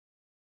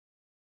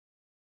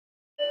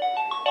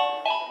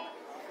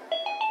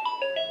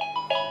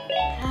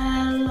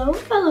Hello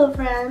fellow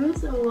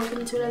friends, and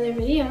welcome to another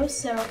video.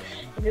 So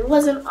if it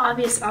wasn't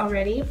obvious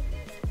already,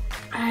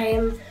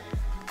 I'm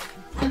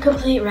a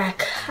complete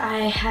wreck. I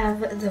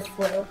have the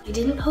flu. I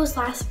didn't post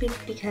last week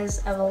because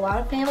of a lot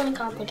of family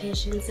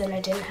complications and I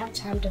didn't have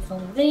time to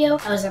film a video.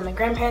 I was at my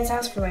grandparents'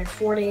 house for like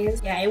 4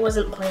 days. Yeah, it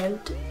wasn't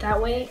planned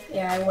that way.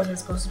 Yeah, I wasn't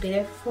supposed to be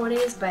there for 4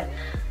 days, but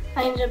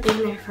I ended up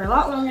being there for a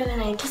lot longer than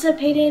I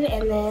anticipated,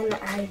 and then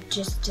I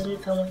just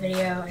didn't film a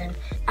video. And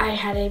I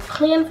had a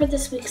plan for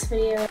this week's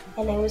video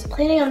and I was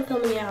planning on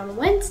filming it on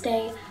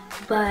Wednesday,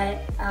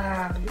 but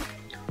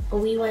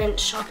we went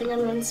shopping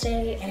on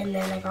Wednesday and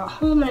then I got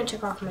home and I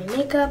took off my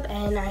makeup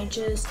and I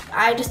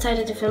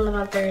decided to film it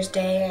on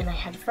Thursday, and I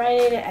had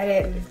Friday to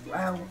edit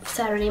and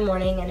Saturday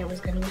morning, and it was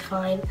gonna be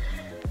fine.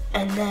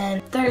 And then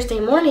Thursday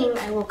morning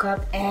I woke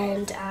up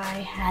and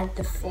I had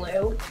the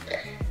flu,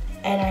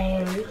 and I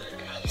am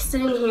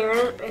sitting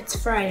here,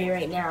 it's Friday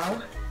right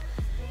now,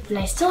 and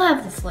I still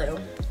have the flu,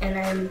 and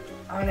I'm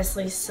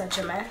honestly such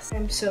a mess.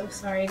 I'm so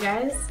sorry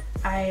guys.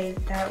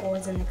 That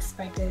wasn't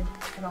expected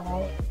at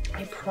all.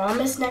 I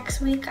promise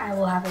next week I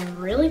will have a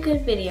really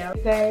good video.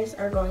 You guys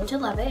are going to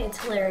love it. It's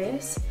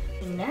hilarious.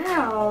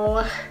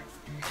 Now,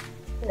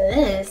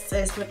 this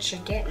is what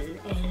you're getting,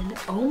 and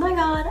oh my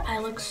god, I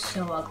look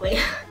so ugly.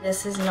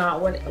 This is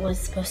not what was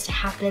supposed to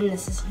happen.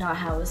 This is not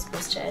how it was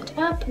supposed to end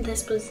up.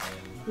 This was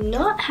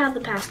not how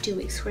the past 2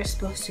 weeks were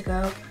supposed to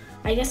go.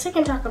 I guess I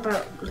can talk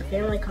about the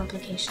family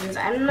complications.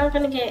 I'm not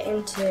gonna get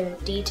into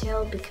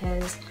detail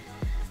because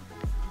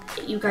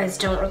you guys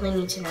don't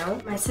really need to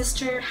know. My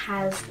sister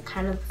has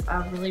kind of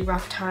a really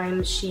rough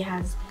time. She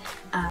has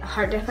a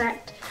heart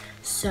defect,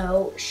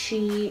 so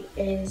she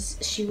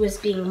was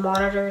being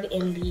monitored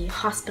in the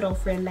hospital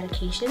for a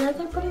medication that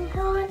they're putting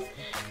her on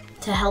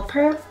to help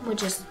her,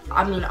 which is,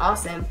 I mean,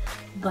 awesome.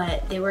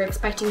 But they were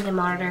expecting to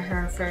monitor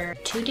her for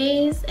 2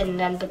 days and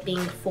it ended up being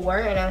 4,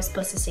 and I was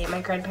supposed to stay at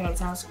my grandparents'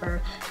 house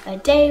for a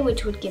day,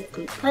 which would give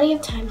me plenty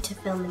of time to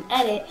film and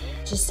edit.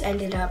 Just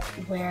ended up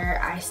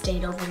where I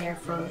stayed over there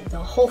for the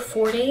whole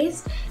 4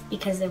 days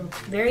because they were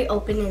very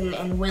open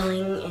and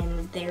willing,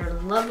 and they were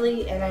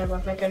lovely, and I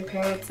love my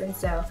grandparents, and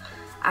so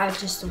I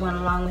just went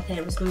along with it.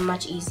 It was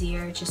much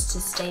easier just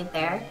to stay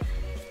there.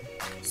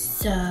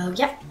 So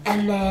yeah,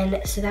 and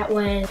then so it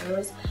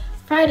was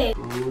Friday.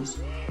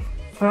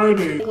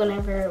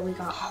 Whenever we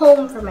got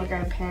home from my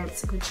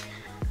grandparents, which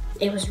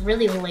it was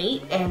really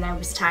late and I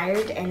was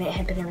tired and it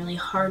had been a really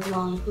hard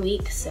long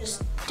week, so I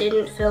just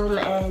didn't film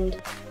and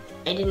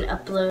I didn't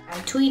upload. I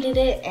tweeted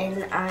it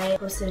and I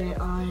posted it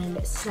on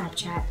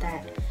Snapchat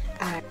that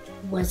I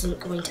wasn't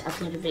going to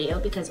upload a video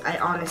because I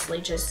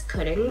honestly just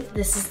couldn't.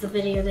 This is the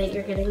video that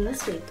you're getting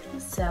this week.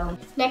 So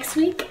next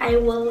week I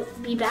will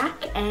be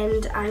back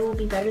and I will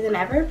be better than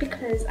ever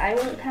because I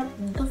won't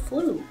have the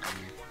flu.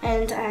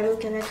 And I'm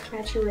gonna come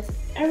at you with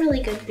a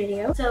really good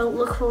video. So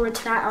look forward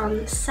to that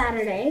on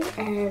Saturday.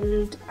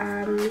 And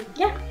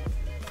yeah,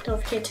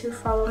 don't forget to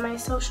follow my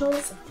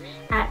socials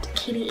at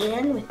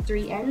Katianne with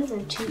 3 N's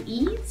and 2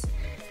 E's.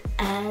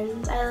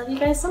 And I love you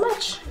guys so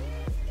much.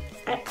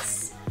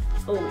 XO.